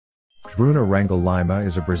Bruna Lima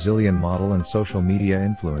is a Brazilian model and social media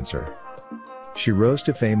influencer. She rose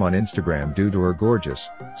to fame on Instagram due to her gorgeous,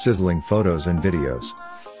 sizzling photos and videos.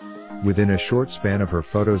 Within a short span of her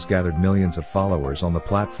photos gathered millions of followers on the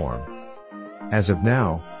platform. As of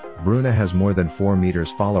now, Bruna has more than 4 million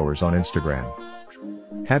followers on Instagram.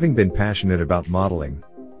 Having been passionate about modeling,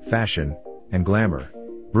 fashion, and glamour,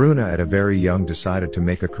 Bruna at a very young decided to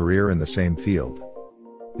make a career in the same field.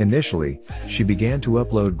 Initially, she began to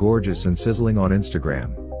upload gorgeous and sizzling on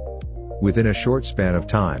Instagram. Within a short span of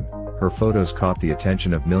time, her photos caught the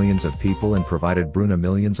attention of millions of people and provided Bruna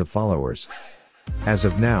millions of followers. As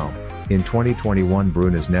of now, in 2021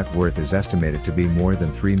 Bruna's net worth is estimated to be more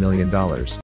than $3 million.